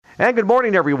And good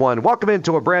morning, everyone. Welcome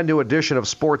into a brand new edition of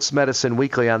Sports Medicine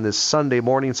Weekly on this Sunday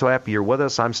morning. So happy you're with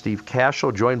us. I'm Steve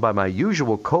Cashel, joined by my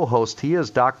usual co-host. He is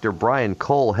Dr. Brian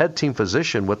Cole, head team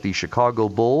physician with the Chicago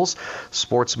Bulls,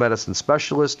 sports medicine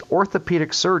specialist,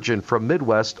 orthopedic surgeon from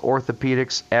Midwest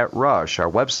Orthopedics at Rush.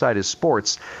 Our website is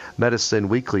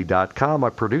sportsmedicineweekly.com. Our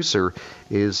producer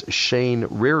is Shane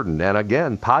Reardon. And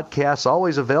again, podcasts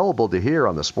always available to hear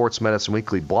on the Sports Medicine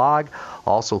Weekly blog,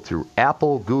 also through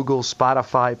Apple, Google,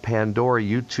 Spotify, Pandora,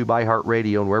 YouTube,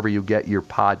 iHeartRadio, and wherever you get your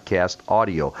podcast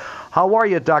audio. How are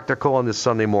you, Dr. Cole, on this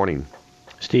Sunday morning?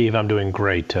 Steve, I'm doing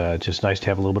great. Just nice to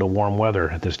have a little bit of warm weather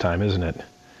at this time, isn't it?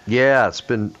 Yeah, it's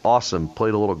been awesome.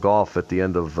 Played a little golf at the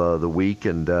end of the week,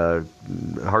 and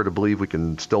hard to believe we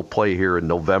can still play here in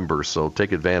November, so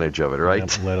take advantage of it,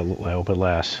 right? Yep, I hope it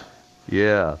lasts.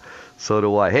 Yeah, so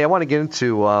do I. Hey, I want to get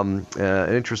into an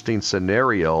interesting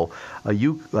scenario. A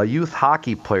youth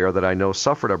hockey player that I know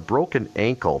suffered a broken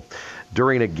ankle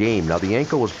during a game. Now, the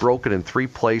ankle was broken in 3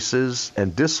 places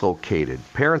and dislocated.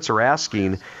 Parents are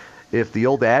asking if the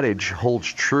old adage holds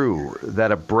true,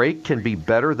 that a break can be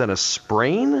better than a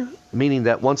sprain, meaning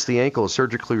that once the ankle is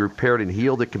surgically repaired and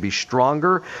healed, it can be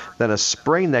stronger than a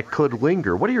sprain that could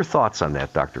linger. What are your thoughts on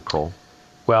that, Dr. Cole?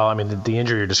 Well, I mean, the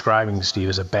injury you're describing, Steve,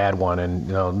 is a bad one,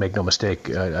 and make no mistake,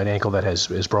 an ankle that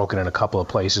is broken in a couple of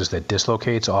places that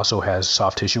dislocates also has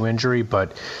soft tissue injury.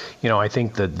 But, I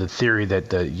think that the theory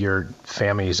that your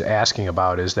family is asking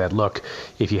about is that, look,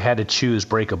 if you had to choose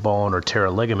break a bone or tear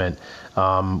a ligament,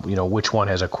 which one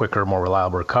has a quicker, more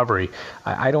reliable recovery?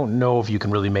 I don't know if you can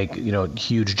really make,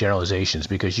 huge generalizations,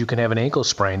 because you can have an ankle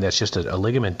sprain that's just a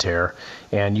ligament tear,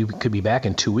 and you could be back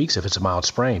in 2 weeks if it's a mild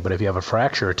sprain. But if you have a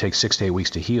fracture, it takes 6 to 8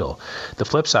 weeks to heal. The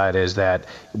flip side is that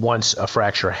once a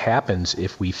fracture happens,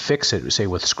 if we fix it, say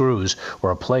with screws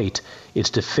or a plate, it's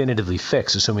definitively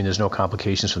fixed, assuming there's no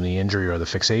complications from the injury or the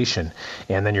fixation,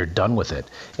 and then you're done with it.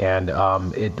 And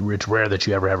it's rare that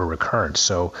you ever have a recurrence.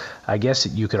 So I guess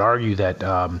you could argue that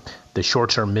the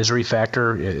short-term misery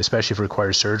factor, especially if it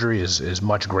requires surgery, is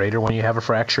much greater when you have a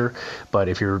fracture. But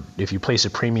if you place a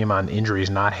premium on injuries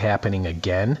not happening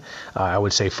again, I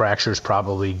would say fractures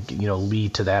probably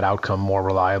lead to that outcome more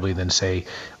reliably than, say,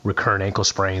 recurrent ankle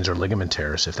sprains or ligament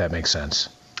tears, if that makes sense.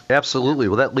 Absolutely.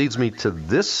 Well, that leads me to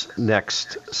this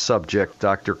next subject,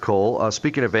 Dr. Cole.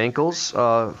 Speaking of ankles,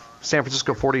 San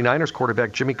Francisco 49ers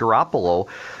quarterback Jimmy Garoppolo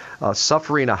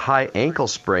suffering a high ankle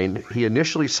sprain. He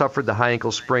initially suffered the high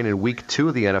ankle sprain in week 2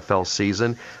 of the NFL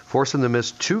season, forced him to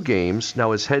miss 2 games.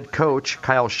 Now, his head coach,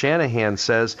 Kyle Shanahan,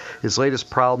 says his latest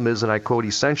problem is, and I quote,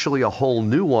 essentially a whole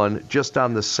new one just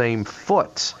on the same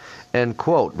foot, end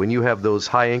quote. When you have those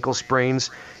high ankle sprains,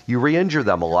 you re-injure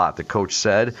them a lot, the coach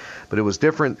said, but it was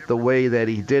different the way that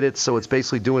he did it, so it's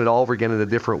basically doing it all over again in a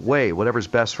different way. Whatever's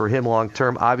best for him long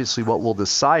term, obviously what we'll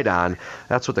decide on.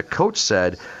 That's what the coach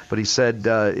said, but he said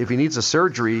if he needs a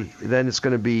surgery, then it's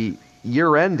going to be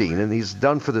year-ending, and he's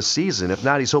done for the season. If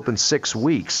not, he's hoping 6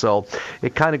 weeks. So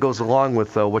it kind of goes along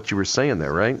with what you were saying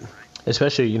there, right?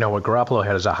 Especially, what Garoppolo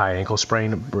had is a high ankle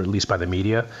sprain, released by the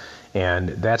media. And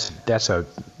that's a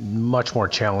much more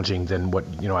challenging than what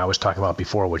I was talking about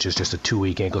before, which is just a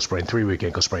 2-week ankle sprain, 3-week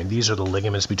ankle sprain. These are the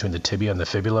ligaments between the tibia and the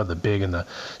fibula, the big and the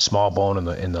small bone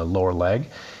in the lower leg.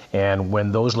 And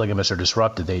when those ligaments are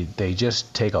disrupted, they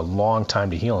just take a long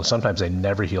time to heal, and sometimes they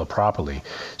never heal properly.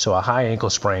 So a high ankle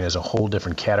sprain is a whole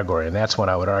different category, and that's when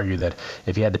I would argue that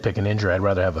if you had to pick an injury, I'd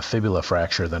rather have a fibula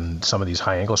fracture than some of these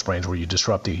high ankle sprains where you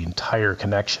disrupt the entire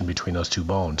connection between those 2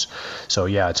 bones. So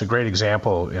yeah, it's a great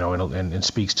example, and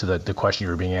speaks to the question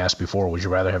you were being asked before: would you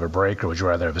rather have a break or would you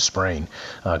rather have a sprain?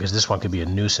 Because this one could be a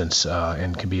nuisance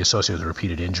and can be associated with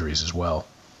repeated injuries as well.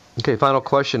 Okay, final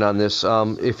question on this.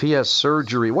 If he has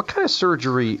surgery, what kind of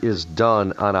surgery is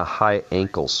done on a high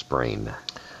ankle sprain?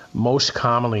 Most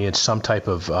commonly, it's some type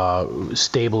of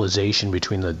stabilization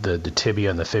between the tibia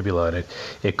and the fibula. And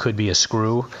it could be a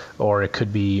screw, or it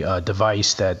could be a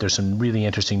device that there's some really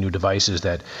interesting new devices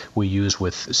that we use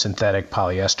with synthetic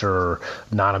polyester or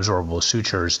non-absorbable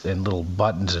sutures and little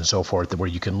buttons and so forth, where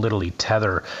you can literally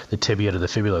tether the tibia to the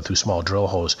fibula through small drill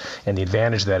holes. And the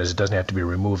advantage of that is it doesn't have to be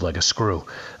removed like a screw.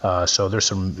 So there's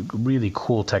some really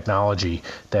cool technology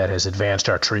that has advanced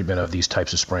our treatment of these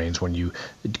types of sprains when you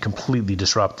completely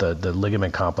disrupt the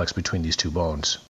ligament complex between these 2 bones.